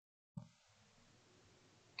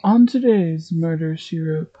On today's Murder, She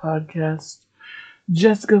Wrote podcast,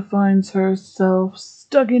 Jessica finds herself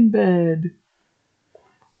stuck in bed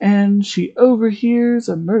and she overhears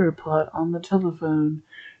a murder plot on the telephone.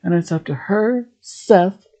 And it's up to her,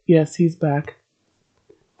 Seth, yes, he's back,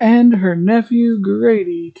 and her nephew,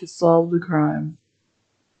 Grady, to solve the crime.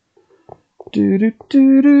 Do do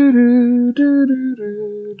do do do do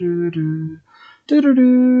do do do.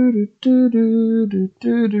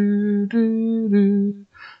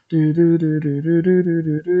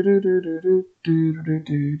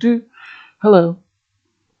 Hello,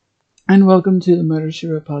 and welcome to the Murder She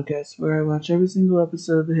Wrote podcast, where I watch every single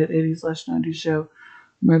episode of the hit 80s/90s show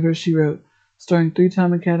Murder She Wrote, starring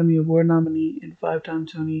 3-time Academy Award nominee and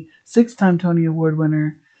 6-time Tony Award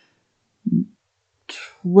winner,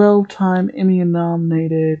 12-time Emmy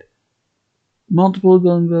nominated, multiple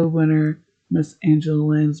Golden Globe winner, Miss Angela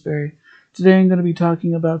Lansbury. Today I'm going to be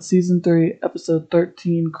talking about Season 3, Episode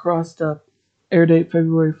 13, Crossed Up, air date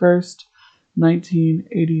February 1st,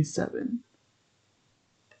 1987.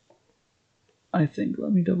 I think.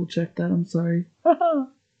 Let me double check that. I'm sorry.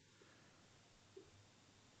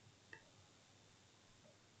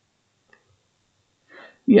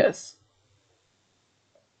 Yes.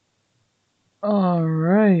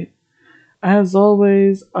 Alright. As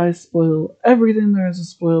always, I spoil everything there is to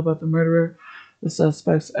spoil about the murderer, the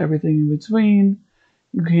suspects, everything in between.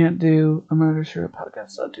 You can't do a Murder She Wrote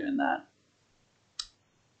podcast without doing that.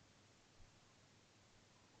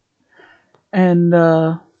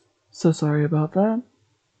 And, so sorry about that.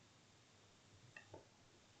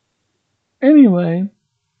 Anyway,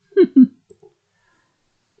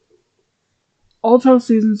 all 12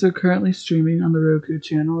 seasons are currently streaming on the Roku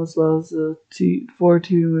channel, as well as the 4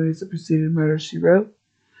 TV movies that preceded Murder, She Wrote.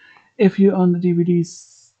 If you own the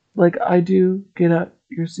DVDs like I do, get out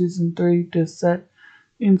your Season 3 disc set,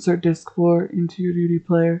 insert disc 4 into your DVD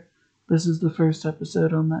player. This is the first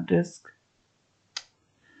episode on that disc.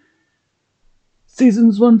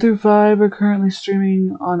 Seasons 1 through 5 are currently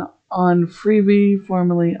streaming on Freevee,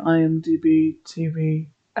 formerly IMDb TV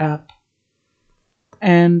app.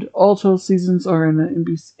 And all 12 seasons are in the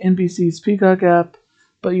NBC's Peacock app,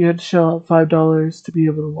 but you had to shell out $5 to be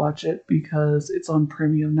able to watch it because it's on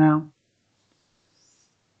premium now.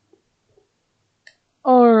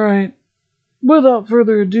 Alright, without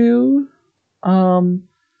further ado,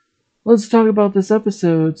 let's talk about this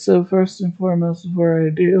episode. So first and foremost, before I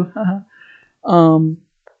do,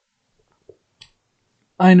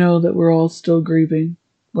 I know that we're all still grieving.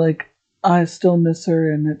 Like, I still miss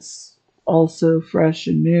her, and it's also fresh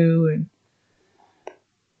and new, and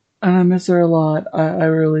I miss her a lot. I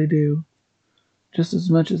really do. Just as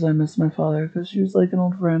much as I miss my father, because she was like an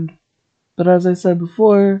old friend. But as I said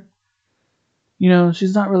before,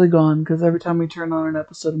 she's not really gone, because every time we turn on an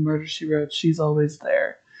episode of Murder, She Wrote, she's always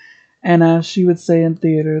there. And as she would say in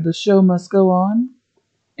theater, the show must go on,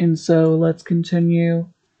 and so let's continue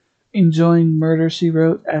enjoying Murder, She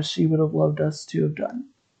Wrote as she would have loved us to have done.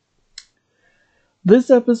 This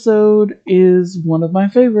episode is one of my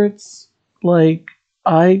favorites. Like,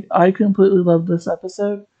 I completely love this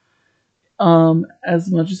episode. As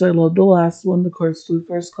much as I loved the last one, The Corpse Flew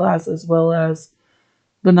First Class, as well as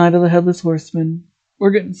The Night of the Headless Horseman.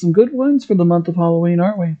 We're getting some good ones for the month of Halloween,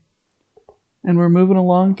 aren't we? And we're moving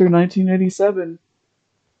along through 1987.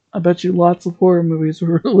 I bet you lots of horror movies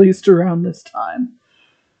were released around this time.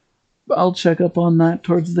 I'll check up on that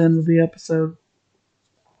towards the end of the episode.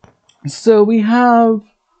 So we have,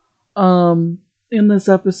 in this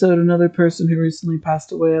episode, another person who recently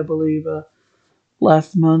passed away, I believe,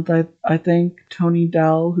 last month, I think, Tony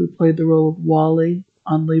Dowell, who played the role of Wally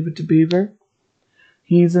on Leave It to Beaver.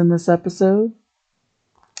 He's in this episode.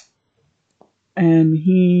 And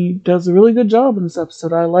he does a really good job in this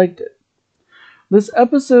episode. I liked it. This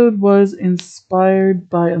episode was inspired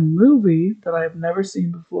by a movie that I have never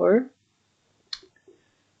seen before.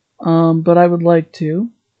 But I would like to,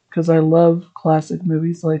 because I love classic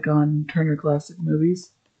movies, like on Turner Classic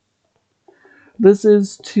Movies. This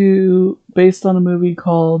is based on a movie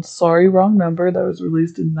called Sorry, Wrong Number that was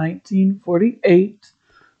released in 1948,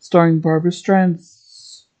 starring Barbara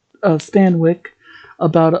Stanwyck,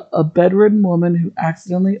 about a bedridden woman who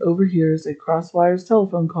accidentally overhears a crosswires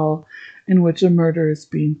telephone call in which a murder is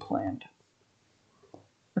being planned.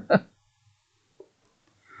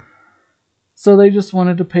 So they just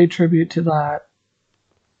wanted to pay tribute to that.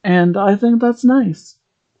 And I think that's nice.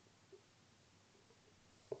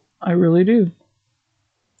 I really do.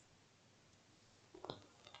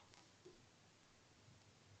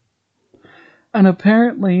 And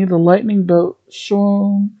apparently the lightning bolt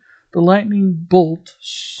shown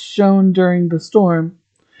during the storm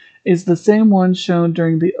is the same one shown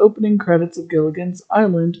during the opening credits of Gilligan's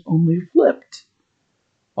Island, only flipped.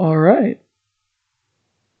 Alright.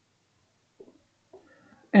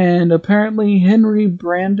 And apparently Henry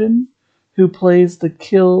Brandon, who plays the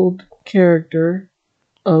killed character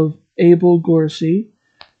of Abel Gorshi,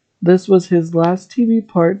 this was his last TV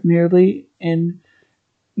part nearly in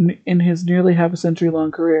his nearly half a century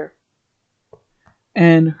long career.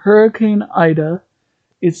 And Hurricane Ida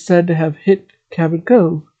is said to have hit Cabot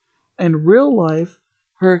Cove. In real life,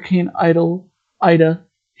 Hurricane Ida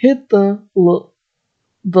hit the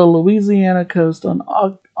Louisiana coast on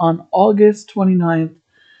August 29th,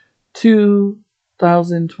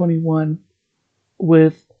 2021,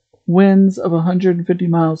 with winds of 150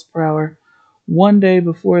 miles per hour, one day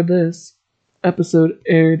before this episode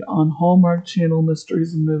aired on Hallmark Channel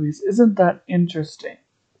Mysteries and Movies. Isn't that interesting?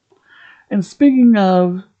 And speaking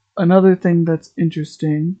of another thing that's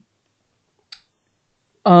interesting,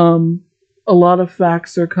 a lot of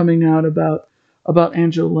facts are coming out about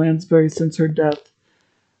Angela Lansbury since her death.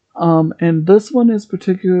 And this one is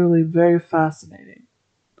particularly very fascinating.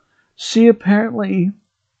 She apparently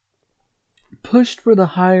pushed for the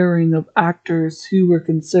hiring of actors who were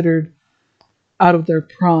considered out of their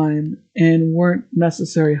prime and weren't not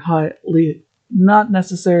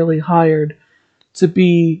necessarily hired to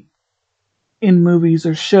be in movies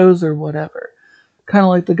or shows or whatever. Kind of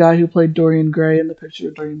like the guy who played Dorian Gray in the picture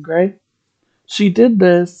of Dorian Gray. She did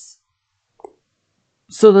this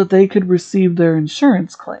so that they could receive their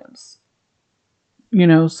insurance claims.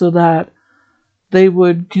 So that they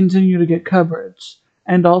would continue to get coverage.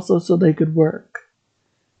 And also so they could work.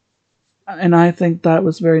 And I think that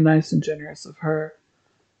was very nice and generous of her.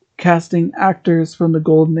 Casting actors from the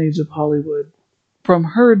golden age of Hollywood. From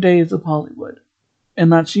her days of Hollywood.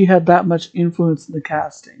 And that she had that much influence in the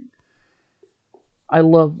casting. I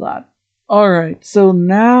love that. Alright, so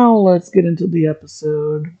now let's get into the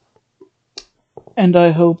episode. And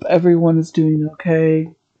I hope everyone is doing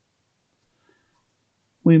okay.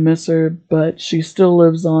 We miss her, but she still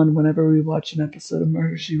lives on whenever we watch an episode of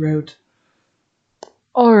Murder, She Wrote.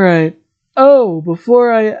 Alright. Oh,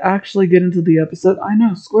 before I actually get into the episode, I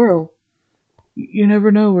know, Squirrel. You never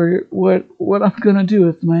know what I'm gonna do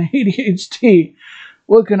with my ADHD.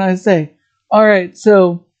 What can I say? Alright,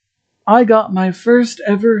 so I got my first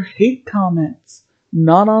ever hate comments.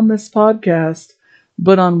 Not on this podcast,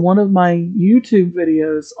 but on one of my YouTube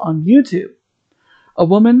videos on YouTube. A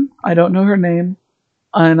woman, I don't know her name,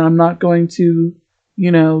 and I'm not going to,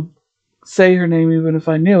 say her name even if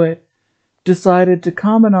I knew it, decided to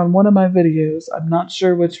comment on one of my videos, I'm not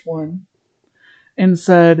sure which one, and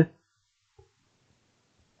said,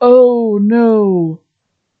 "Oh no,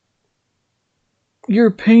 you're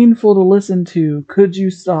painful to listen to, could you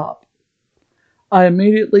stop?" I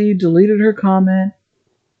immediately deleted her comment,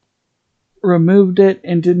 removed it,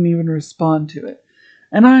 and didn't even respond to it.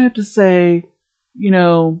 And I have to say,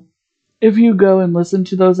 if you go and listen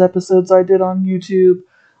to those episodes I did on YouTube,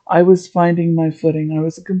 I was finding my footing. I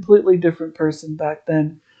was a completely different person back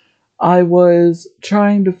then. I was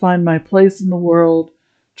trying to find my place in the world,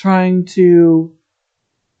 trying to,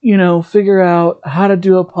 figure out how to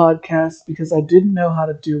do a podcast because I didn't know how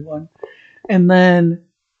to do one. And then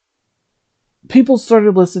people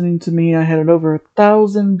started listening to me. I had over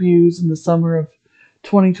 1,000 views in the summer of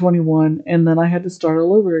 2021, and then I had to start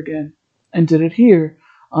all over again and did it here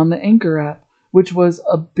on the Anchor app, which was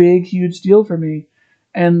a big, huge deal for me.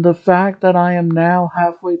 And the fact that I am now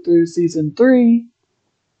halfway through season 3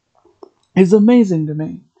 is amazing to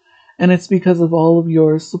me. And it's because of all of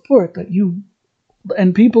your support that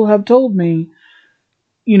and people have told me,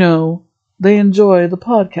 they enjoy the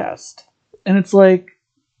podcast. And it's like,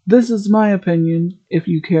 this is my opinion, if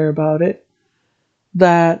you care about it,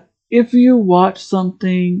 that if you watch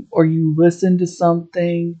something or you listen to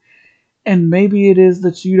something and maybe it is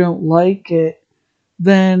that you don't like it,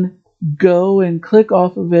 then go and click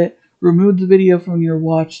off of it, remove the video from your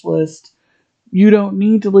watch list. You don't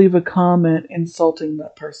need to leave a comment insulting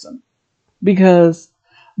that person, because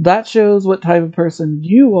that shows what type of person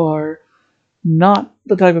you are, not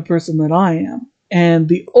the type of person that I am. And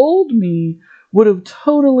the old me would have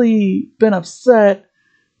totally been upset,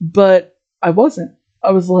 but I wasn't.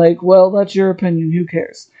 I was like, well, that's your opinion, who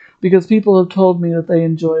cares? Because people have told me that they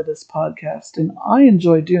enjoy this podcast, and I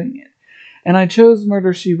enjoy doing it. And I chose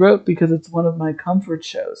Murder, She Wrote because it's one of my comfort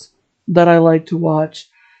shows that I like to watch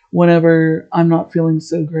whenever I'm not feeling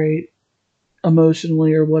so great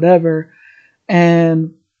emotionally or whatever.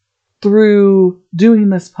 And through doing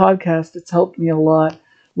this podcast, it's helped me a lot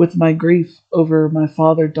with my grief over my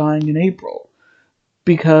father dying in April.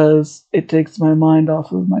 because it takes my mind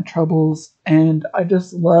off of my troubles. And I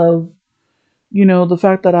just love, the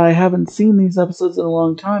fact that I haven't seen these episodes in a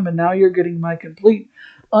long time, and now you're getting my complete,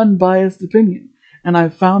 unbiased opinion. And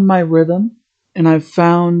I've found my rhythm, and I've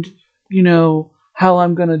found, how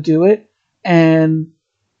I'm going to do it. And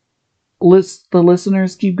the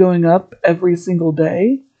listeners keep going up every single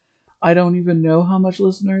day. I don't even know how much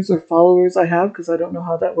listeners or followers I have because I don't know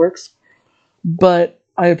how that works. But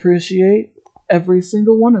I appreciate every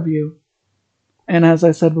single one of you. And as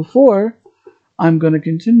I said before, I'm going to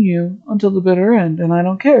continue until the bitter end, and I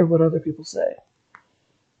don't care what other people say.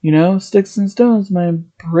 Sticks and stones may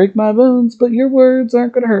break my bones, but your words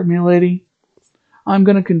aren't going to hurt me, lady. I'm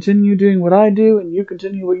going to continue doing what I do, and you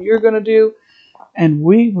continue what you're going to do, and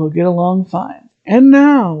we will get along fine. And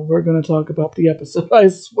now we're going to talk about the episode, I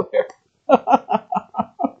swear.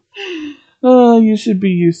 You should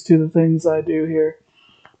be used to the things I do here.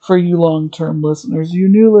 For you long-term listeners. You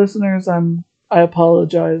new listeners, I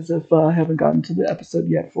apologize if I haven't gotten to the episode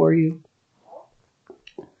yet for you.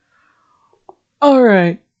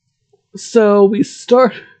 Alright, so we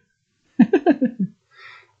start...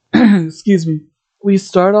 Excuse me. We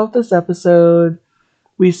start off this episode,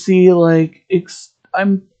 we see,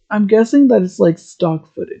 I'm guessing that it's,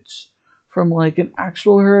 stock footage from, an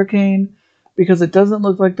actual hurricane, because it doesn't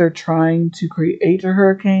look like they're trying to create a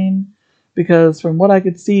hurricane, because from what I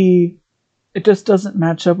could see, it just doesn't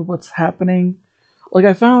match up with what's happening.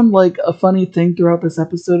 I found, a funny thing throughout this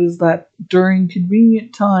episode is that during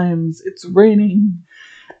convenient times, it's raining,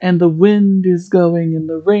 and the wind is going, and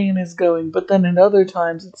the rain is going, but then in other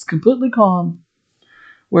times, it's completely calm,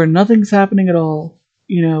 where nothing's happening at all.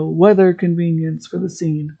 Weather convenience for the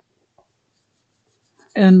scene.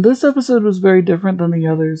 And this episode was very different than the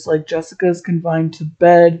others. Jessica's confined to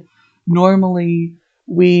bed. Normally,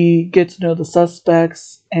 we get to know the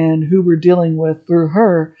suspects and who we're dealing with through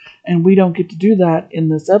her, and we don't get to do that in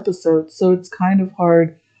this episode, so it's kind of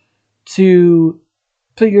hard to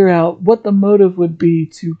figure out what the motive would be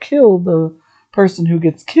to kill the person who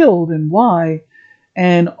gets killed and why,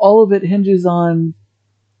 and all of it hinges on,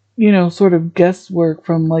 sort of guesswork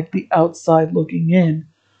from, the outside looking in,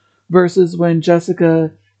 versus when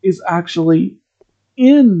Jessica is actually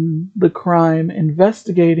in the crime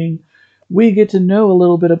investigating, we get to know a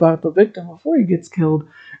little bit about the victim before he gets killed.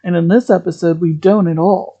 And in this episode, we don't at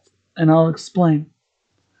all. And I'll explain.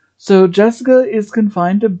 So Jessica is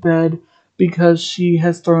confined to bed because she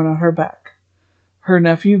has thrown out her back. Her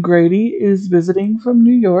nephew Grady is visiting from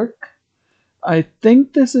New York. I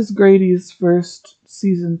think this is Grady's first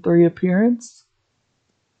season 3 appearance.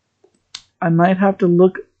 I might have to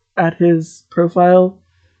look at his profile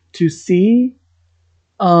to see,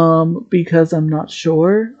 because I'm not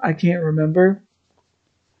sure. I can't remember.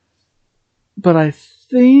 But I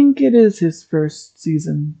think it is his first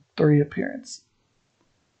season 3 appearance.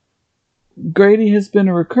 Grady has been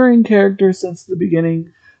a recurring character since the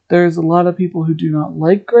beginning. There's a lot of people who do not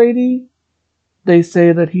like Grady. They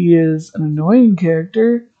say that he is an annoying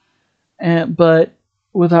character, but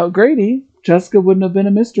without Grady, Jessica wouldn't have been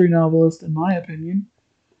a mystery novelist, in my opinion.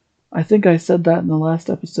 I think I said that in the last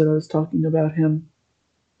episode I was talking about him.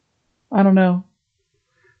 I don't know.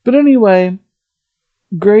 But anyway,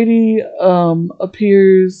 Grady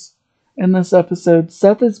appears in this episode.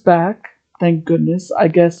 Seth is back, thank goodness. I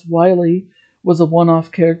guess Wiley was a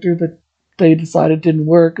one-off character that they decided didn't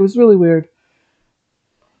work. It was really weird.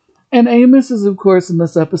 And Amos is, of course, in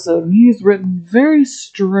this episode, and he's written very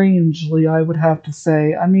strangely, I would have to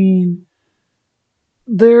say. I mean,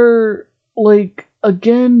 they're,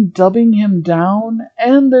 again, dubbing him down,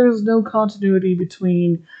 and there's no continuity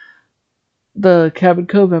between the Cabot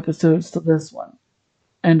Cove episodes to this one.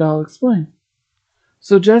 And I'll explain.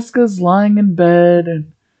 So Jessica's lying in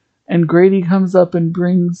bed, and Grady comes up and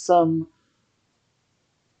brings some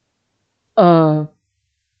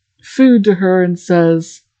food to her and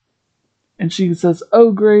she says,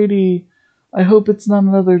 "Oh, Grady, I hope it's not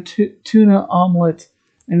another tuna omelet."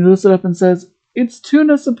 And he lifts it up and says, "It's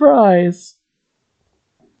tuna surprise."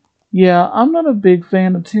 Yeah, I'm not a big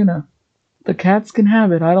fan of tuna. The cats can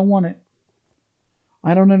have it. I don't want it.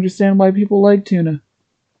 I don't understand why people like tuna.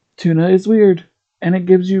 Tuna is weird, and it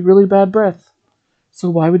gives you really bad breath. So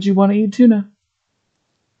why would you want to eat tuna?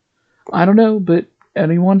 I don't know, but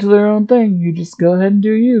anyone to their own thing. You just go ahead and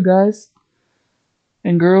do you, guys.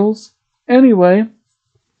 And girls. Anyway,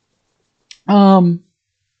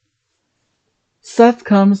 Seth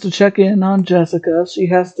comes to check in on Jessica. She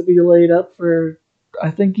has to be laid up for,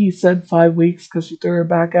 I think he said 5 weeks because she threw her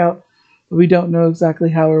back out. But we don't know exactly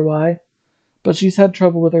how or why. But she's had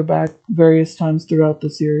trouble with her back various times throughout the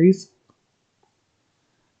series.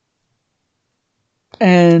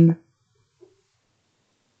 And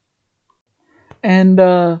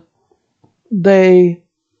and they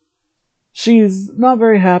she's not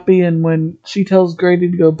very happy, and when she tells Grady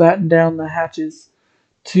to go batten down the hatches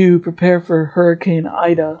to prepare for Hurricane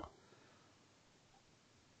Ida,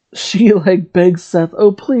 she like begs Seth,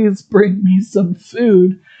 "Oh, please bring me some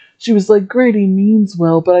food." She was like, "Grady means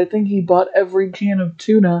well, but I think he bought every can of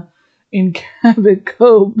tuna in Cabot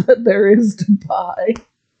Cove that there is to buy."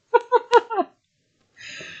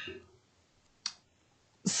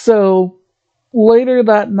 So later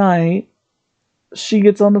that night, she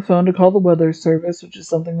gets on the phone to call the weather service, which is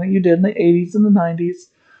something that you did in the 80s and the 90s,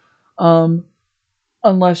 um,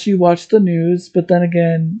 unless you watched the news. But then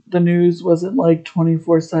again, the news wasn't like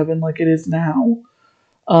 24/7 like it is now.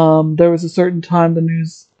 There was a certain time the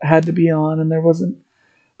news had to be on, and there wasn't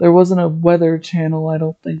a weather channel, I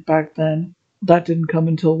don't think, back then. That didn't come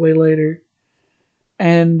until way later.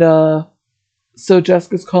 And so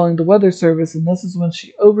Jessica's calling the weather service, and this is when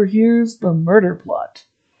she overhears the murder plot.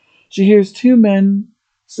 She hears two men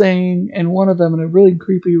saying, and one of them in a really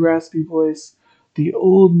creepy, raspy voice, "The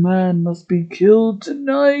old man must be killed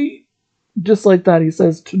tonight." Just like that, he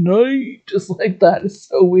says, "Tonight." Just like that. It's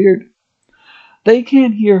so weird. They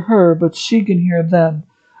can't hear her, but she can hear them.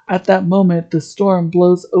 At that moment, the storm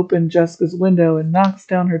blows open Jessica's window and knocks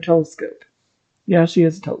down her telescope. Yeah, she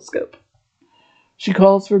has a telescope. She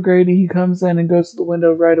calls for Grady. He comes in and goes to the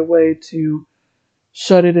window right away to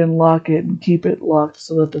shut it and lock it and keep it locked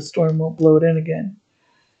so that the storm won't blow it in again.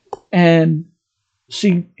 And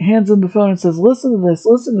she hands him the phone and says, "Listen to this,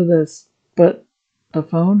 listen to this." But the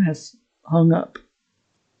phone has hung up.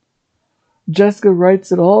 Jessica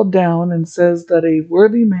writes it all down and says that a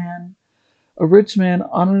worthy man, a rich man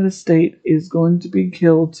on an estate, is going to be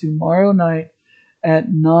killed tomorrow night at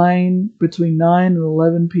between 9 and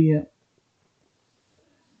 11 p.m.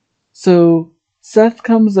 So Seth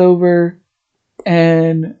comes over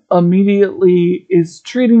and immediately is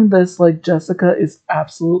treating this like Jessica is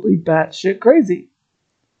absolutely batshit crazy.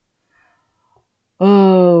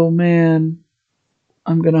 Oh man,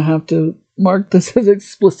 I'm gonna have to mark this as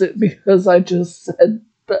explicit because I just said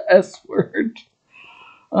the S word.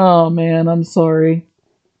 Oh man, I'm sorry.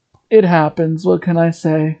 It happens, what can I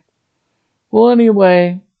say? Well,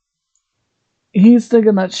 anyway, he's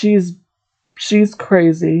thinking that she's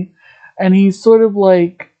crazy, and he's sort of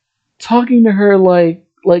like talking to her like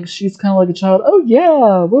she's kind of like a child. "Oh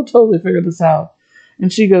yeah, we'll totally figure this out."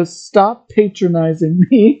 And she goes, "Stop patronizing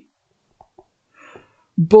me.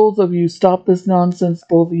 Both of you, stop this nonsense,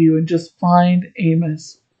 both of you, and just find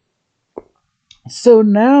Amos." So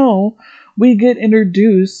now we get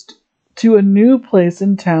introduced to a new place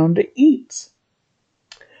in town to eat.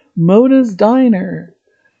 Mona's Diner.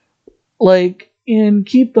 Like in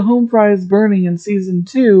Keep the Home Fries Burning in season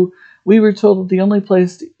 2, we were told that the only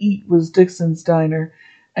place to eat was Dixon's Diner.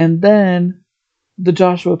 And then the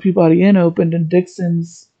Joshua Peabody Inn opened and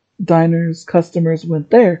Dixon's Diner's customers went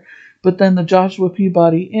there. But then the Joshua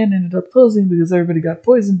Peabody Inn ended up closing because everybody got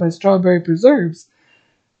poisoned by strawberry preserves.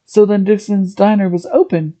 So then Dixon's Diner was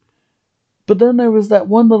open. But then there was that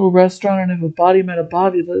one little restaurant, and if a body met a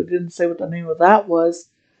body, that didn't say what the name of that was.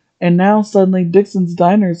 And now suddenly Dixon's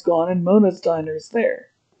Diner's gone and Mona's Diner's there.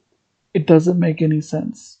 It doesn't make any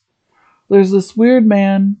sense. There's this weird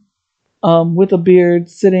man with a beard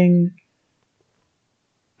sitting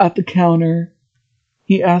at the counter.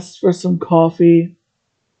 He asks for some coffee.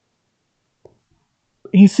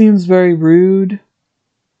 He seems very rude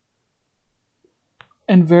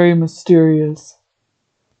and very mysterious.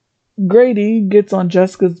 Grady gets on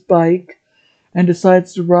Jessica's bike and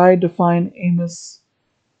decides to ride to find Amos.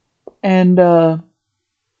 And the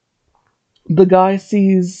guy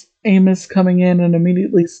sees Amos coming in and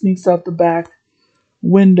immediately sneaks out the back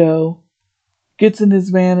window, gets in his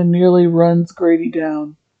van, and nearly runs Grady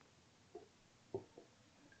down.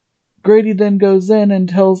 Grady then goes in and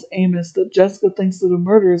tells Amos that Jessica thinks that a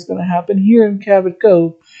murder is going to happen here in Cabot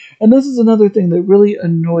Cove. And this is another thing that really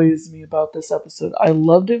annoys me about this episode. I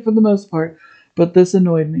loved it for the most part, but this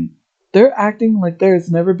annoyed me. They're acting like there has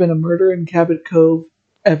never been a murder in Cabot Cove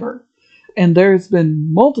ever. And there's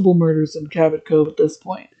been multiple murders in Cabot Cove at this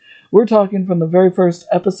point. We're talking from the very first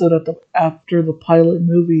episode after the pilot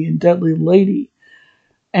movie in Deadly Lady.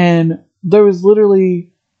 And there was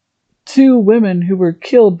literally 2 women who were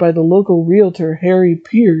killed by the local realtor, Harry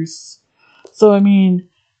Pierce. So, I mean,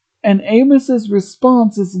 and Amos's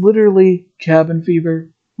response is literally, "Cabin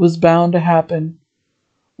fever was bound to happen."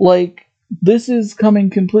 Like, this is coming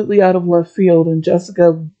completely out of left field, and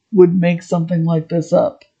Jessica would make something like this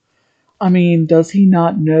up. I mean, does he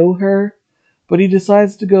not know her? But he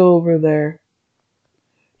decides to go over there.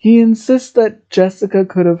 He insists that Jessica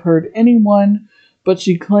could have heard anyone, but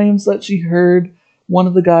she claims that she heard one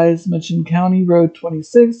of the guys mention County Road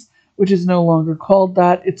 26, which is no longer called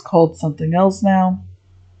that. It's called something else now.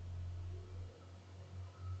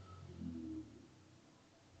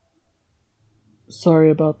 Sorry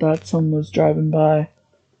about that. Someone was driving by.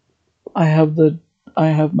 I have the I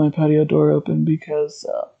have my patio door open because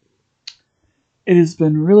it has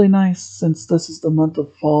been really nice since this is the month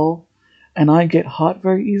of fall, and I get hot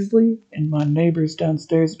very easily, and my neighbors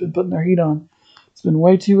downstairs have been putting their heat on. It's been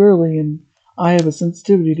way too early, and I have a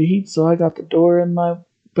sensitivity to heat, so I got the door in my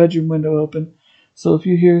bedroom window open. So if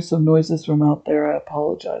you hear some noises from out there, I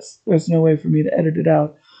apologize. There's no way for me to edit it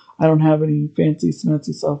out. I don't have any fancy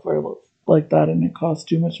smancy software like that, and it costs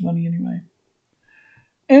too much money anyway.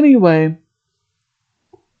 Anyway,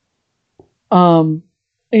 um,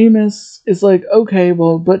 Amos is like, okay,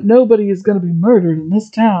 well, but nobody is going to be murdered in this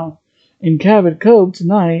town, in Cabot Cove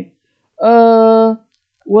tonight. Uh,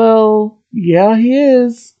 well, yeah, he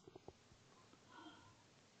is.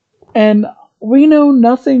 And we know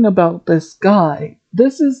nothing about this guy.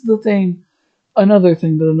 This is the thing, another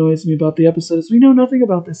thing that annoys me about the episode is we know nothing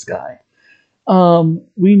about this guy.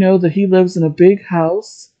 We know that he lives in a big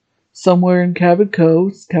house somewhere in Cabot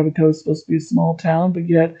Cove. Cabot Cove is supposed to be a small town, but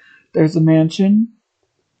yet there's a mansion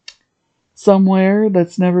somewhere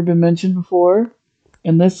that's never been mentioned before.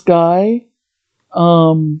 And this guy,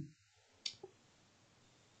 um,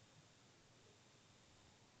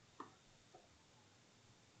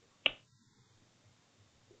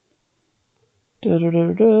 da da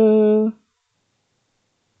da da,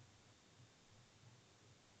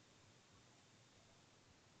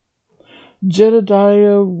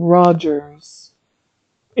 Jedediah Rogers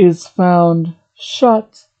is found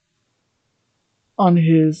shot on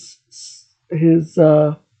his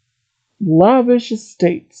lavish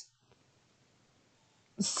estate.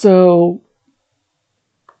 So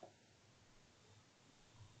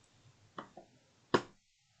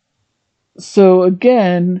so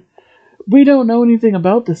again, we don't know anything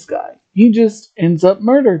about this guy. He just ends up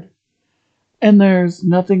murdered. And there's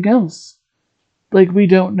nothing else. Like, we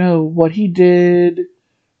don't know what he did.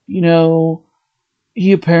 You know,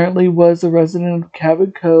 he apparently was a resident of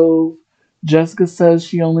Cabot Cove. Jessica says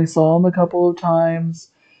she only saw him a couple of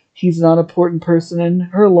times. He's not an important person in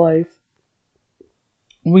her life.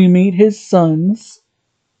 We meet his sons,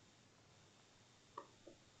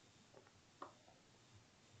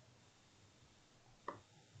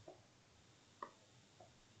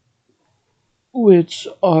 which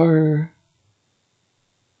are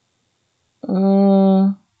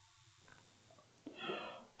uh,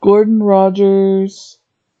 Gordon Rogers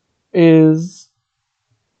is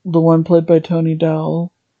the one played by Tony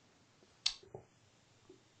Dowell.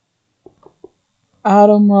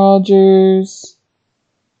 Adam Rogers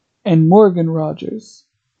and Morgan Rogers.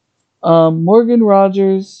 Morgan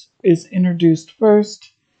Rogers is introduced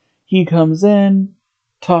first. He comes in,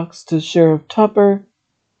 talks to Sheriff Tupper,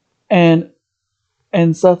 and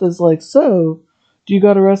Seth is like, "So, do you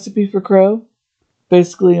got a recipe for crow?"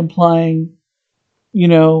 Basically implying, you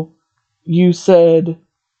know, you said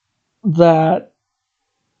that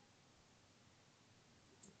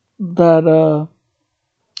that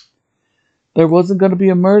there wasn't going to be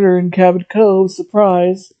a murder in Cabot Cove.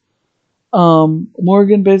 Surprise.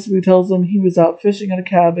 Morgan basically tells him he was out fishing at a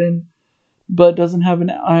cabin, but doesn't have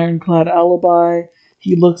an ironclad alibi.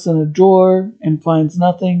 He looks in a drawer and finds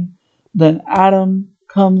nothing. Then Adam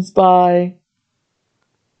comes by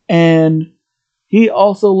and he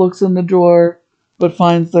also looks in the drawer but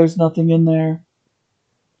finds there's nothing in there.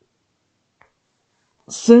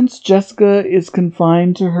 Since Jessica is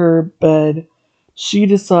confined to her bed, she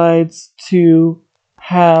decides to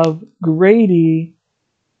have Grady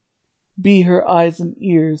be her eyes and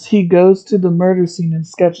ears. He goes to the murder scene and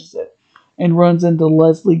sketches it and runs into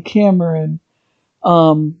Leslie Cameron.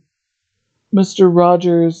 Mr.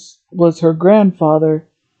 Rogers was her grandfather,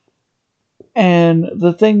 and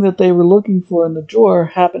the thing that they were looking for in the drawer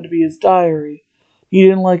happened to be his diary. He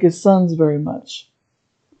didn't like his sons very much.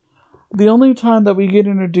 The only time that we get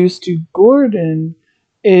introduced to Gordon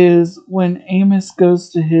is when Amos goes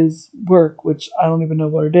to his work, which I don't even know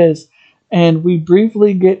what it is, and we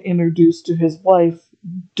briefly get introduced to his wife,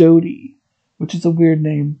 Dodie, which is a weird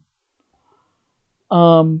name.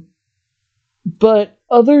 But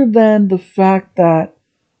other than the fact that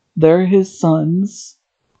they're his sons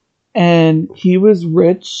and he was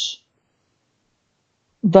rich,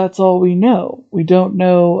 that's all we know. We don't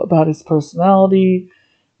know about his personality,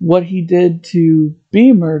 what he did to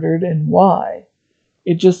be murdered, and why.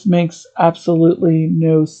 It just makes absolutely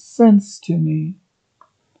no sense to me.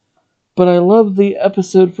 But I love the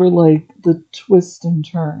episode for like the twists and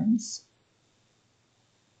turns.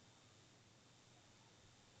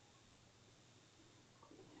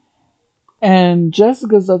 And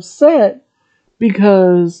Jessica's upset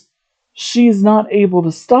because she's not able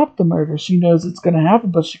to stop the murder. She knows it's going to happen,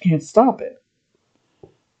 but she can't stop it.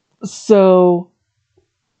 So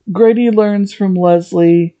Grady learns from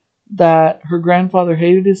Leslie that her grandfather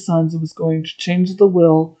hated his sons and was going to change the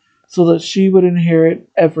will so that she would inherit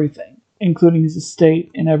everything, including his estate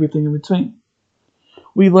and everything in between.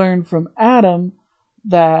 We learn from Adam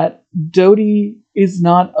that Dodie is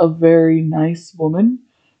not a very nice woman.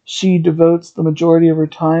 She devotes the majority of her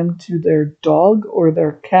time to their dog or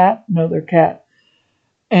their cat. No, their cat.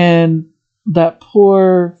 And that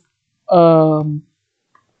poor,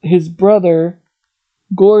 his brother,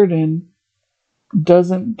 Gordon,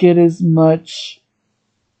 doesn't get as much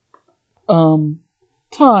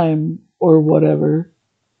time or whatever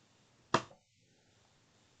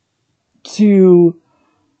to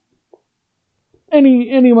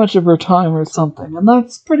any much of her time or something. And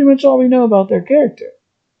that's pretty much all we know about their character.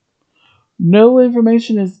 No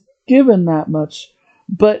information is given that much,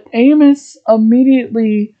 but Amos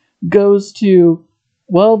immediately goes to,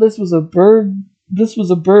 well, this was a burglar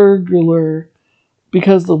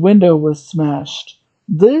because the window was smashed.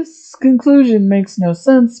 This conclusion makes no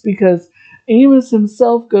sense because Amos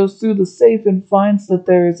himself goes through the safe and finds that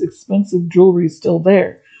there is expensive jewelry still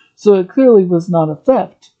there. So it clearly was not a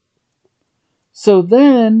theft. So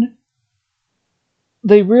then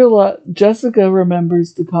they realize Jessica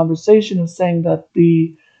remembers the conversation of saying that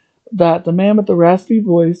the man with the raspy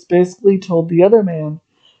voice basically told the other man,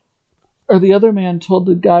 or the other man told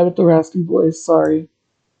the guy with the raspy voice, sorry,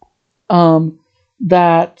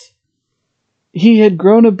 that he had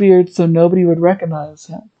grown a beard so nobody would recognize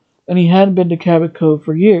him, and he hadn't been to Cabot Cove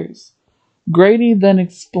for years. Grady then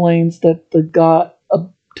explains that the guy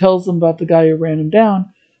tells him about the guy who ran him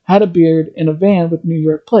down had a beard in a van with New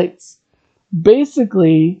York plates.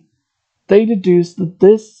 Basically, they deduce that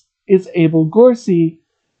this is Abel Gorsey,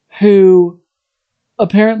 who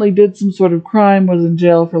apparently did some sort of crime, was in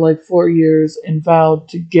jail for like 4 years, and vowed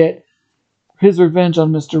to get his revenge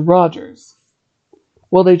on Mr. Rogers.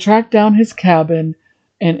 Well, they track down his cabin,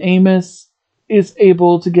 and Amos is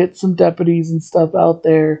able to get some deputies and stuff out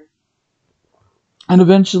there. And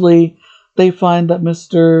eventually, they find that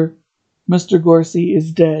Mr. Gorsey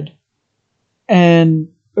is dead. And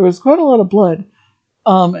there was quite a lot of blood.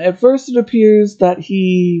 At first, it appears that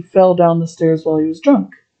he fell down the stairs while he was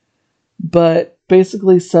drunk. But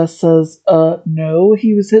basically, Seth says, no,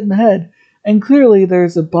 he was hit in the head. And clearly,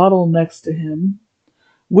 there's a bottle next to him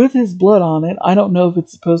with his blood on it. I don't know if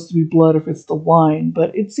it's supposed to be blood or if it's the wine,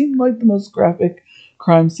 but it seemed like the most graphic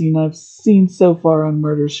crime scene I've seen so far on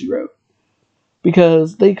Murder, She Wrote.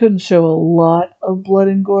 Because they couldn't show a lot of blood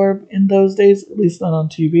and gore in those days, at least not on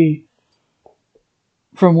TV.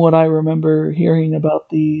 From what I remember hearing about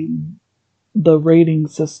the rating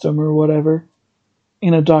system or whatever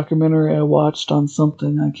in a documentary I watched on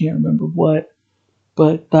something, I can't remember what,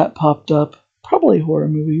 but that popped up. Probably horror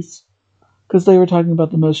movies, because they were talking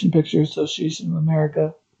about the Motion Picture Association of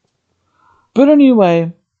America. But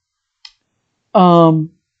anyway, so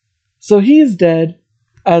he's dead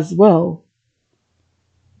as well.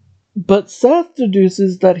 But Seth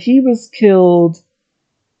deduces that he was killed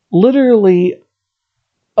literally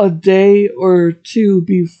a day or two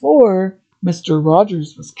before Mr.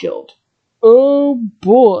 Rogers was killed. Oh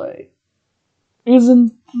boy.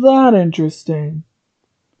 Isn't that interesting?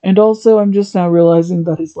 And also, I'm just now realizing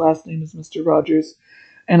that his last name is Mr. Rogers,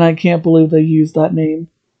 and I can't believe they used that name.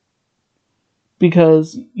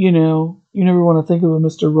 Because, you never want to think of a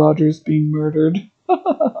Mr. Rogers being murdered.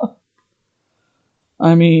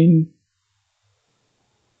 I mean,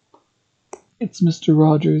 it's Mr.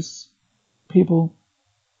 Rogers, people.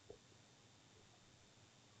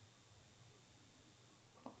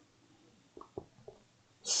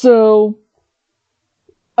 So,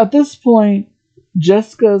 at this point,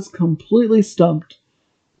 Jessica's completely stumped,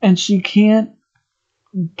 and she can't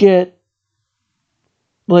get,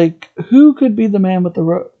 like, who could be the man with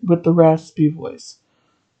the raspy voice?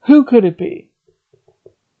 Who could it be?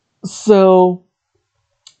 So,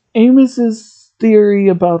 Amos's theory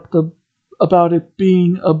about it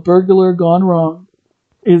being a burglar gone wrong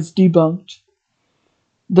is debunked.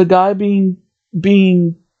 The guy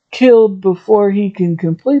being killed before he can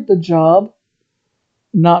complete the job,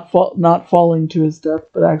 not falling to his death,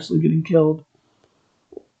 but actually getting killed,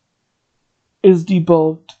 is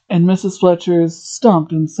debunked, and Mrs. Fletcher is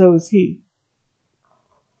stumped, and so is he.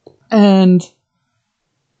 And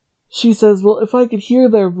she says, well, if I could hear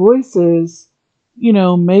their voices,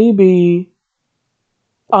 maybe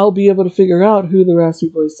I'll be able to figure out who the raspy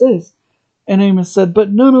voice is. And Amos said,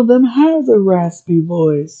 but none of them has a raspy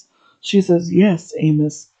voice. She says, yes,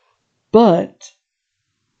 Amos, but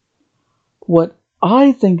what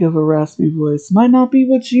I think of a raspy voice might not be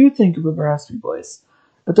what you think of a raspy voice.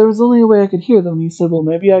 But there was only a way I could hear them. And he said, well,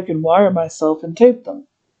 maybe I can wire myself and tape them.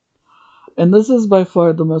 And this is by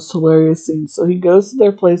far the most hilarious scene. So he goes to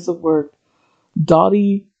their place of work.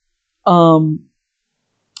 Dottie, so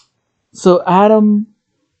Adam,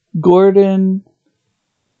 Gordon,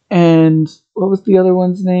 and what was the other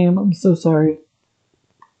one's name? I'm so sorry.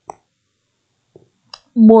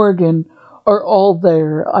 Morgan are all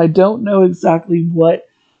there. I don't know exactly what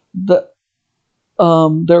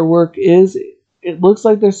their work is. It looks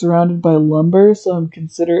like they're surrounded by lumber, so I'm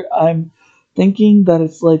thinking that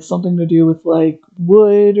it's like something to do with like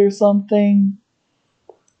wood or something.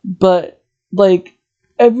 But like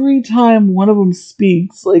every time one of them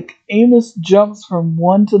speaks, like Amos jumps from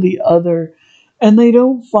one to the other, and they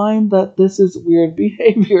don't find that this is weird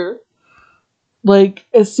behavior. Like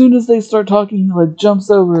as soon as they start talking, he like jumps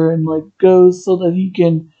over and like goes so that he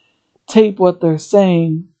can tape what they're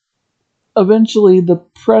saying. Eventually, the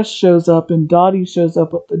press shows up and Dottie shows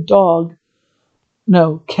up with the dog.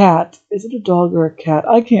 No, cat. Is it a dog or a cat?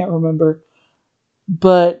 I can't remember.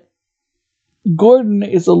 But Gordon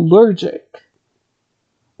is allergic.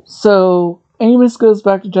 So Amos goes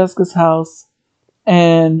back to Jessica's house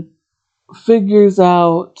and figures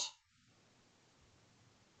out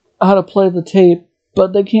how to play the tape,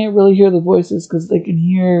 but they can't really hear the voices because they can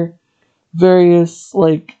hear various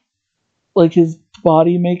like his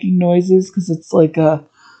body making noises because it's like a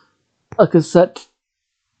cassette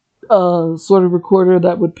sort of recorder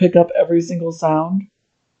that would pick up every single sound.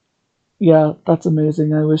 Yeah, that's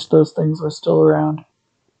amazing. I wish those things were still around.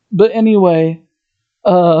 But anyway,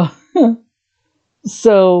 uh,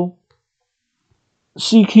 so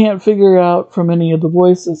she can't figure out from any of the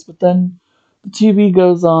voices, but then the TV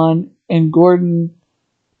goes on, and Gordon,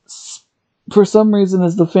 for some reason,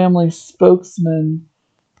 is the family spokesman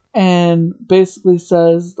and basically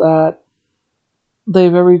says that they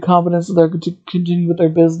have every confidence that they're going to continue with their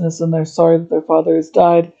business and they're sorry that their father has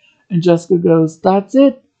died. And Jessica goes, that's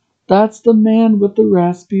it. That's the man with the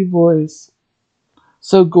raspy voice.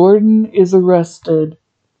 So Gordon is arrested,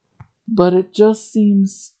 but it just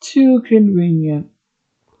seems too convenient.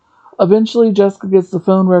 Eventually, Jessica gets the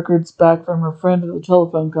phone records back from her friend at the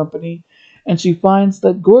telephone company, and she finds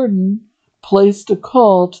that Gordon placed a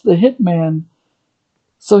call to the hitman,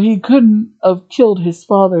 so he couldn't have killed his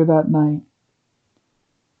father that night.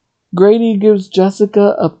 Grady gives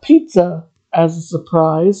Jessica a pizza as a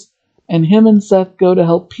surprise, and him and Seth go to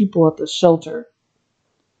help people at the shelter.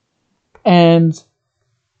 And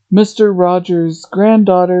Mr. Rogers'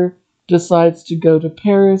 granddaughter decides to go to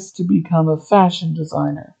Paris to become a fashion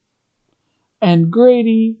designer. And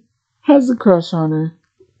Grady has a crush on her.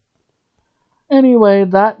 Anyway,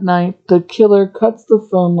 that night, the killer cuts the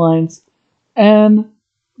phone lines and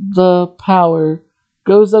the power,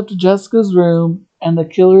 goes up to Jessica's room, and the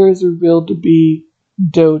killer is revealed to be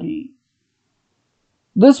Dodie.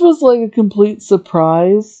 This was like a complete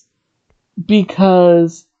surprise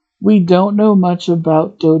because we don't know much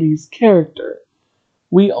about Dodie's character.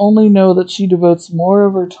 We only know that she devotes more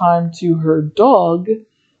of her time to her dog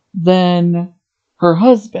than her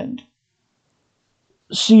husband.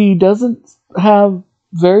 She doesn't have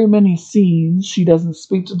very many scenes. She doesn't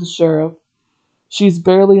speak to the sheriff. She's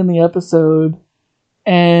barely in the episode,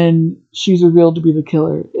 and she's revealed to be the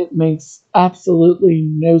killer. It makes absolutely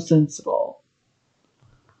no sense at all.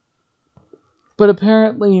 But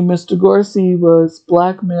apparently, Mr. Gorsey was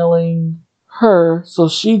blackmailing her, so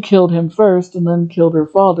she killed him first and then killed her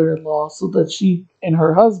father-in-law so that she and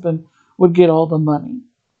her husband would get all the money.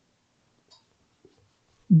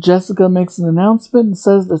 Jessica makes an announcement and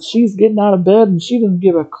says that she's getting out of bed and she doesn't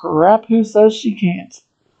give a crap who says she can't.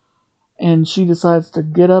 And she decides to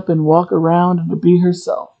get up and walk around and to be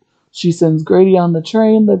herself. She sends Grady on the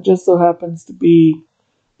train that just so happens to be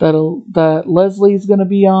that Leslie's going to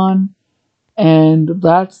be on. And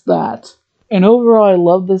that's that. And overall, I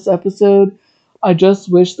love this episode. I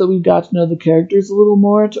just wish that we got to know the characters a little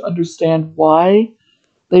more to understand why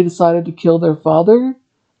they decided to kill their father.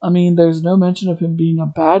 I mean, there's no mention of him being a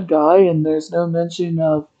bad guy, and there's no mention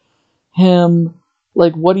of him,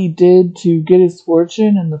 like, what he did to get his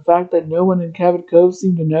fortune, and the fact that no one in Cabot Cove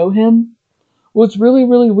seemed to know him was really,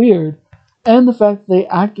 really weird. And the fact that they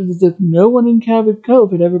acted as if no one in Cabot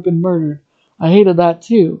Cove had ever been murdered. I hated that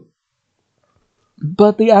too.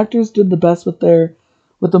 But the actors did the best with the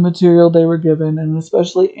material they were given, and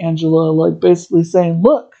especially Angela, like, basically saying,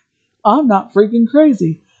 look, I'm not freaking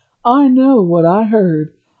crazy. I know what I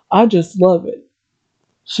heard. I just love it.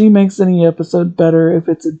 She makes any episode better if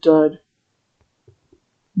it's a dud.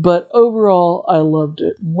 But overall, I loved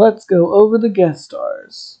it. Let's go over the guest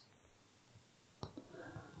stars.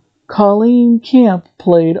 Colleen Camp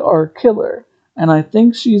played our killer, and I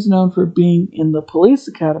think she's known for being in the Police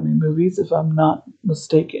Academy movies, if I'm not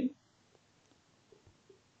mistaken.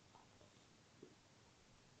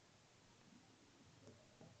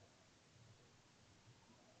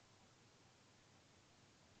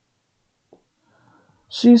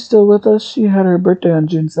 She's still with us. She had her birthday on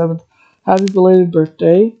June 7th. Happy belated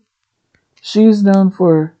birthday. She's known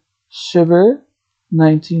for Shiver,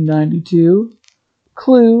 1992,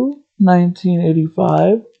 Clue,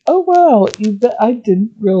 1985. Oh wow, I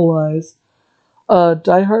didn't realize.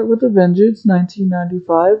 Die Hard with a Vengeance,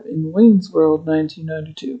 1995, and Wayne's World,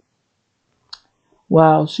 1992.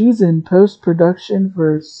 Wow, she's in post production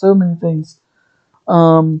for so many things.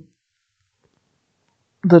 Um,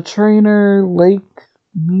 The Trainer, Lake,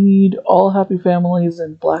 Mead, All Happy Families,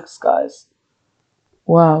 and Black Skies.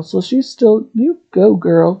 Wow, so she's still. You go,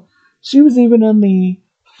 girl. She was even in the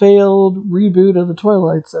failed reboot of The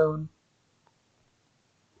Twilight Zone,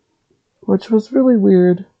 which was really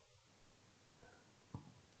weird.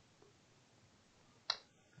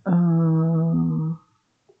 Uh,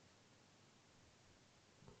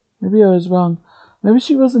 Maybe I was wrong. Maybe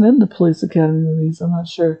she wasn't in the Police Academy movies. I'm not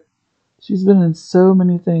sure. She's been in so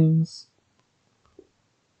many things.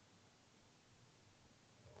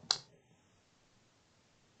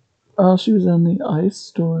 Oh, she was in the Ice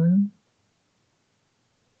Storm.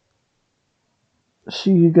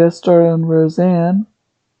 She guest starred on Roseanne.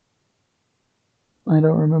 I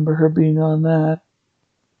don't remember her being on that.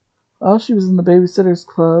 Oh, she was in the Babysitters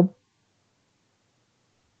Club.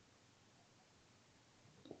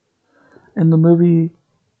 In the movie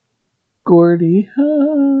Gordy.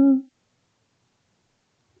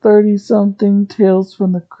 30 something Tales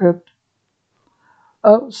from the Crypt.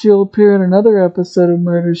 Oh, she'll appear in another episode of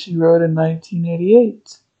Murder She Wrote in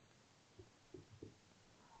 1988.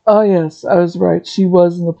 Oh, yes, I was right. She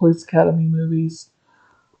was in the Police Academy movies.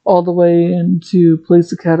 All the way into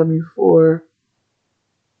Police Academy 4.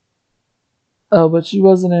 Oh, but she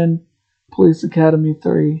wasn't in Police Academy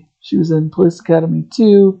 3. She was in Police Academy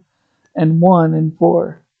 2 and 1 and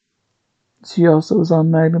 4. She also was on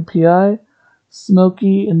Magnum PI,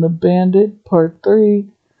 Smokey and the Bandit Part 3,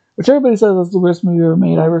 which everybody says is the worst movie ever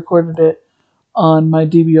made. I recorded it on my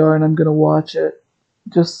DVR and I'm going to watch it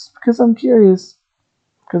just because I'm curious,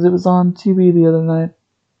 because it was on TV the other night.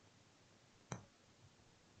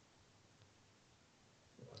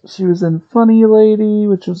 She was in Funny Lady,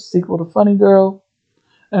 which was a sequel to Funny Girl,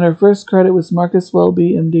 and her first credit was Marcus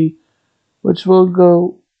Welby, MD, which we'll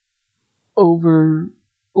go over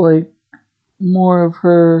like more of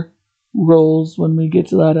her roles when we get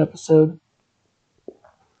to that episode,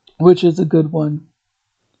 which is a good one.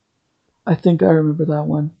 I think I remember that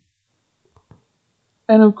one.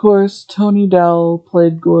 And of course, Tony Dowell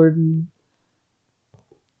played Gordon,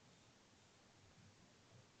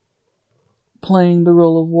 playing the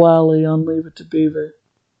role of Wally on Leave It to Beaver.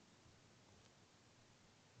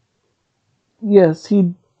 Yes,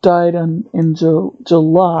 he died in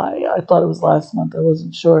July. I thought it was last month. I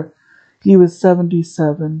wasn't sure. He was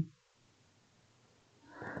 77.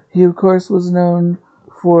 He, of course, was known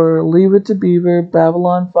for Leave It to Beaver,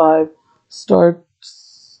 Babylon 5, Star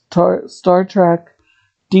Trek,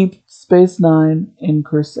 Deep Space Nine, and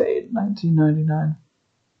Crusade, 1999.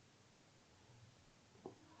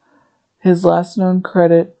 His last known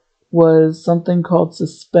credit was something called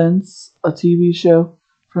Suspense, a TV show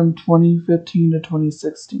from 2015 to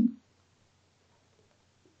 2016.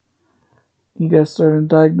 He guest starred in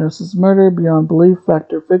Diagnosis Murder, Beyond Belief,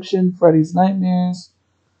 Fact or Fiction, Freddy's Nightmares,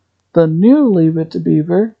 the new Leave It to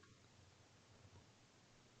Beaver,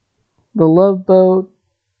 The Love Boat.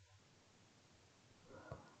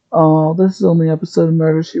 Oh, this is the only episode of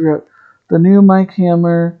Murder She Wrote. The new Mike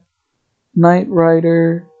Hammer, Knight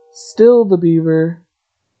Rider, Still the Beaver.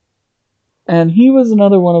 And he was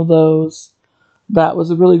another one of those that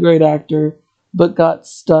was a really great actor, but got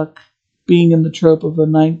stuck being in the trope of a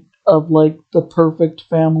night of like the perfect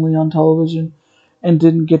family on television and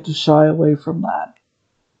didn't get to shy away from that.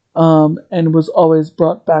 And was always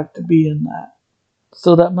brought back to be in that.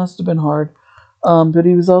 So that must have been hard. But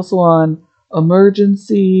he was also on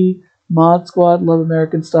Emergency, Mod Squad, Love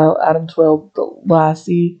American Style, Adam 12, The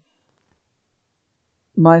Lassie,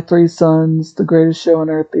 My Three Sons, The Greatest Show on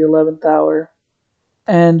Earth, The 11th Hour.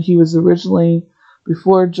 And he was originally,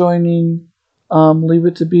 before joining Leave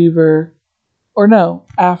It to Beaver, or no,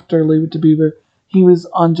 after Leave It to Beaver, he was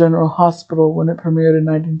on General Hospital when it premiered in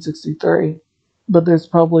 1963, but there's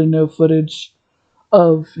probably no footage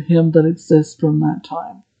of him that exists from that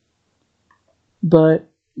time. But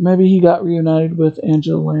maybe he got reunited with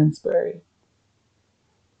Angela Lansbury.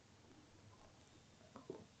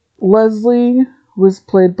 Leslie was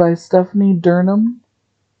played by Stephanie Durham.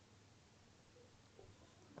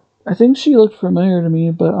 I think she looked familiar to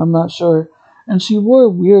me, but I'm not sure. And she wore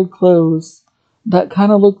weird clothes that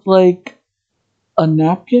kind of looked like a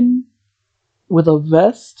napkin with a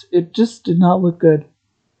vest. It just did not look good.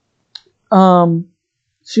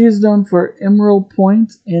 She is known for Emerald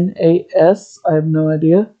Point, NAS, I have no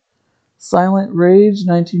idea. Silent Rage,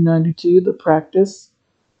 1992, The Practice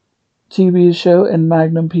TV show, and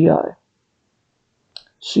Magnum PI.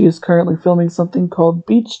 She is currently filming something called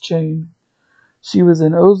Beach Chain. She was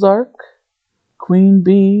in Ozark, Queen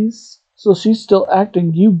Bees, so she's still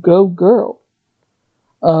acting. You go, girl.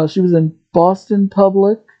 She was in Boston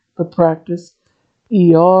Public, The Practice,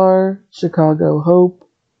 ER, Chicago Hope,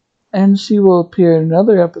 and she will appear in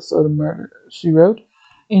another episode of Murder, She Wrote,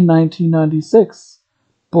 in 1996.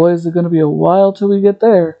 Boy, is it going to be a while till we get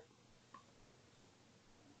there.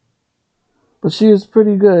 But she is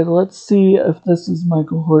pretty good. Let's see if this is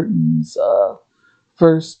Michael Horton's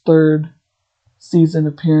first, third season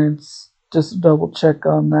appearance. Just double check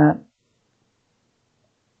on that.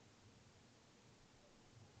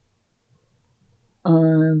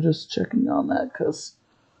 I'm just checking on that because,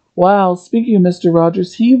 wow, speaking of Mr.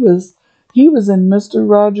 Rogers, he was in Mr.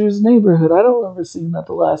 Rogers' Neighborhood. I don't remember seeing that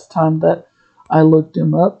the last time that I looked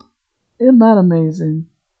him up. Isn't that amazing?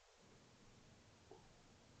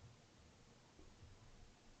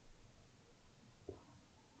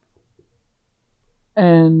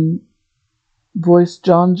 And voiced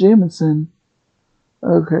John Jameson.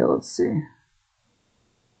 Okay, let's see.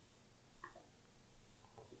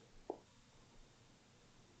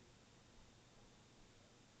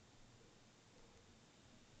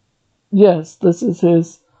 Yes, this is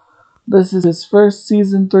his first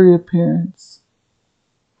season 3 appearance.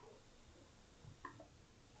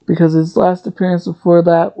 Because his last appearance before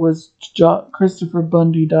that was Christopher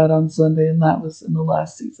Bundy died on Sunday, and that was in the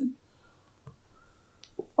last season.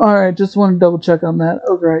 Alright, just want to double check on that.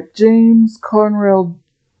 Alright, James Conrail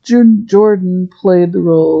Jordan played the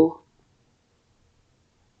role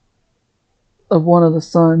of one of the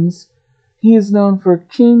sons. He is known for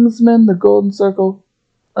Kingsman, The Golden Circle.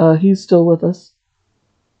 He's still with us.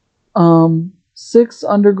 6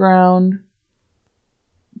 Underground,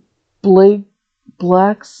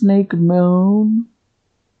 Black Snake Moon,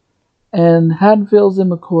 and Haddonfields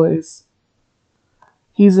and McCoys.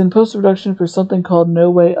 He's in post-production for something called No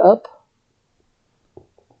Way Up.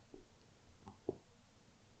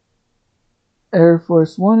 Air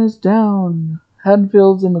Force One is down.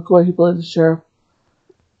 Haddonfields and McCoy, he played the sheriff.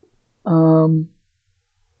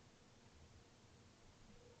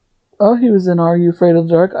 Oh, he was in Are You Afraid of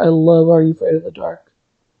the Dark? I love Are You Afraid of the Dark.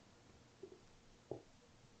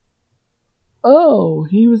 Oh,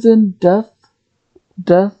 he was in Death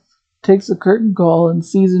Takes a Curtain Call in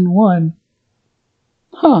Season 1.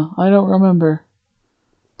 Huh, I don't remember.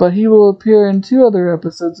 But he will appear in 2 other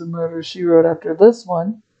episodes of Murder, She Wrote after this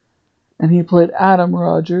one. And he played Adam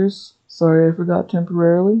Rogers. Sorry, I forgot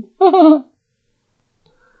temporarily.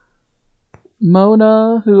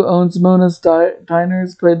 Mona, who owns Mona's Diner,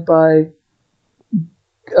 is played by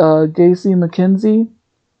Gacy McKenzie.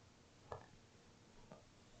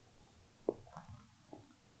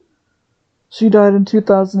 She died in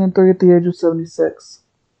 2003 at the age of 76.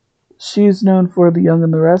 She's known for The Young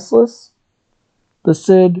and the Restless, The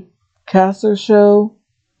Sid Kasser Show,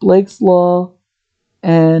 Blake's Law,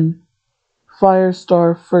 and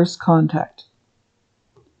Firestar First Contact.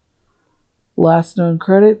 Last known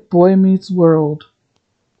credit, Boy Meets World.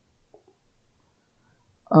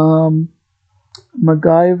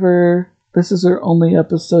 MacGyver. This is her only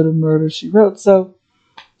episode of Murder, She Wrote. So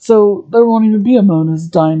there won't even be a Mona's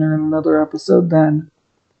Diner in another episode then.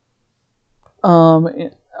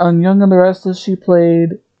 On Young and the Restless, she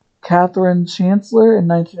played Catherine Chancellor in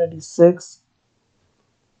 1996.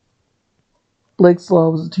 Blake's Law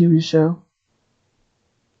was a TV show.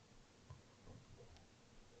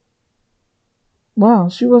 Wow,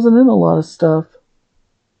 she wasn't in a lot of stuff.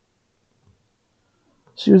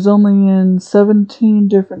 She was only in 17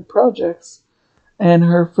 different projects, and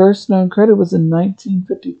her first known credit was in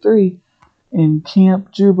 1953 in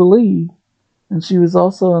Camp Jubilee, and she was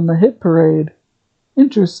also on the Hit Parade.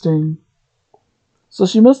 Interesting. So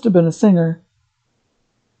she must have been a singer.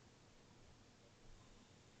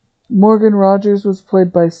 Morgan Rogers was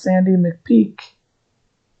played by Sandy McPeak.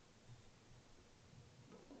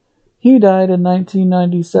 He died in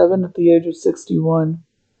 1997 at the age of 61.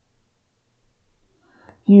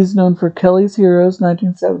 He is known for Kelly's Heroes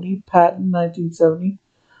 1970, Patton 1970,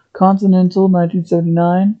 Continental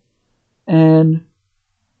 1979, and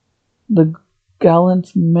The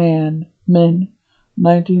Gallant Men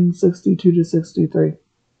 1962 to 63.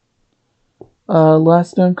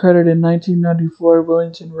 Last known credit in 1994,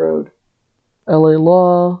 Wellington Road, LA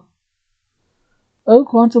Law. Oh,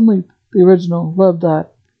 Quantum Leap, the original, love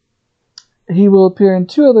that. He will appear in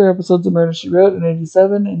 2 other episodes of Murder, She Wrote in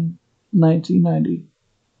 87 and 1990.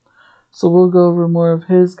 So we'll go over more of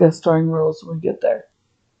his guest starring roles when we get there.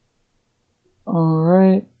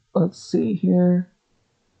 Alright, let's see here.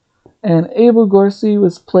 And Abel Gorcey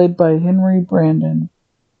was played by Henry Brandon.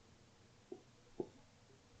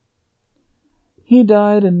 He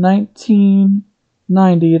died in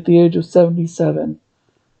 1990 at the age of 77.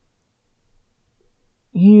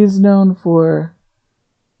 He is known for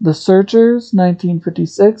The Searchers,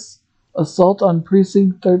 1956, Assault on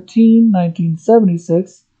Precinct 13,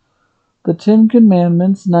 1976, The Ten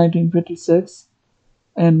Commandments, 1956,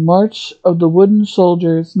 and March of the Wooden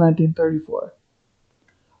Soldiers, 1934.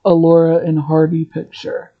 A Laura and Hardy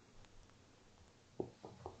picture.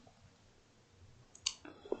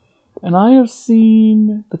 And I have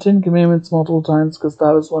seen The Ten Commandments multiple times because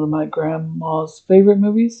that was one of my grandma's favorite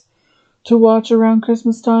movies to watch around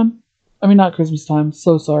Christmas time. I mean, not Christmas time,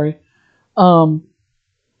 so sorry.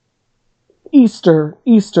 Easter.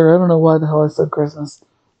 I don't know why the hell I said Christmas.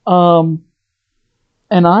 And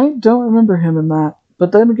I don't remember him in that.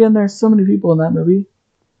 But then again, there's so many people in that movie.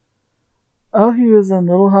 Oh, he was in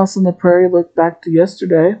Little House on the Prairie, Look Back to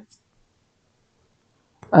Yesterday.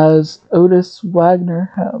 As Otis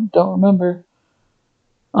Wagner. I don't remember.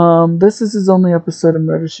 This is his only episode of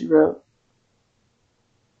Murder, She Wrote.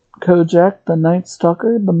 Kojak, The Night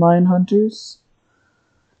Stalker, The Mine Hunters.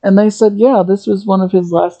 And they said, yeah, this was one of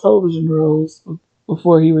his last television roles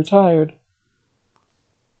before he retired.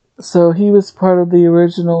 So he was part of the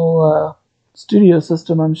original studio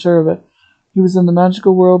system, I'm sure of it. He was in The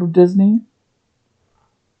Magical World of Disney,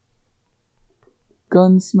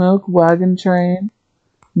 Gunsmoke, Wagon Train,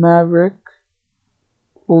 Maverick,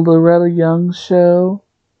 The Loretta Young Show,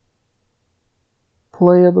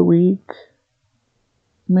 Play of the Week.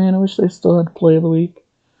 Man, I wish they still had Play of the Week.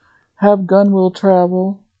 Have Gun Will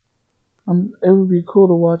Travel. It would be cool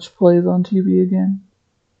to watch plays on TV again.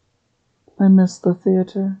 I miss the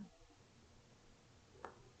theater.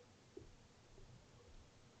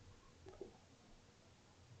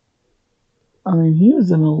 I mean, he was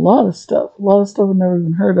in a lot of stuff. A lot of stuff I've never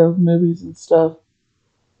even heard of, movies and stuff.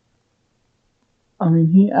 I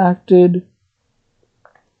mean, he acted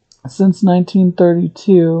since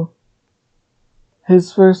 1932.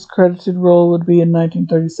 His first credited role would be in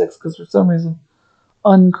 1936, because for some reason,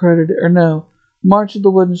 uncredited, or no, March of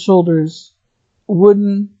the Wooden Soldiers,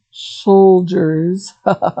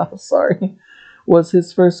 sorry, was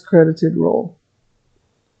his first credited role.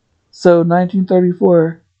 So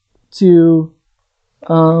 1934 to,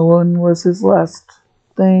 when was his last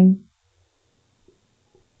thing?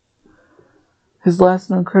 His last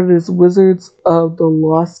known credit is Wizards of the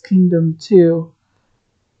Lost Kingdom 2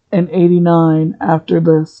 and 89 after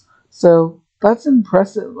this. So that's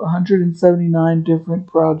impressive, 179 different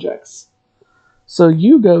projects. So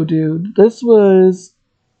you go, dude. This was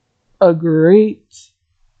a great,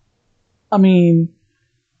 I mean,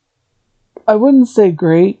 I wouldn't say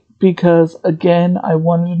great because, again, I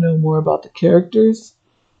wanted to know more about the characters.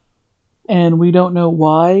 And we don't know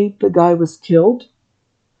why the guy was killed.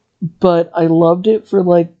 But I loved it for,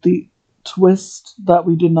 like, the twist that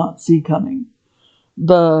we did not see coming.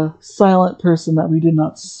 The silent person that we did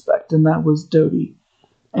not suspect, and that was Dodie.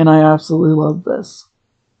 And I absolutely love this.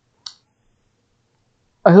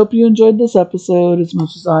 I hope you enjoyed this episode as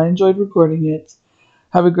much as I enjoyed recording it.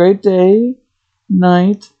 Have a great day,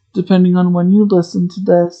 night, depending on when you listen to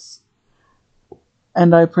this.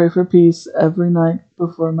 And I pray for peace every night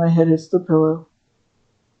before my head hits the pillow.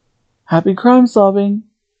 Happy crime solving,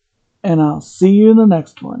 and I'll see you in the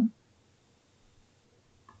next one.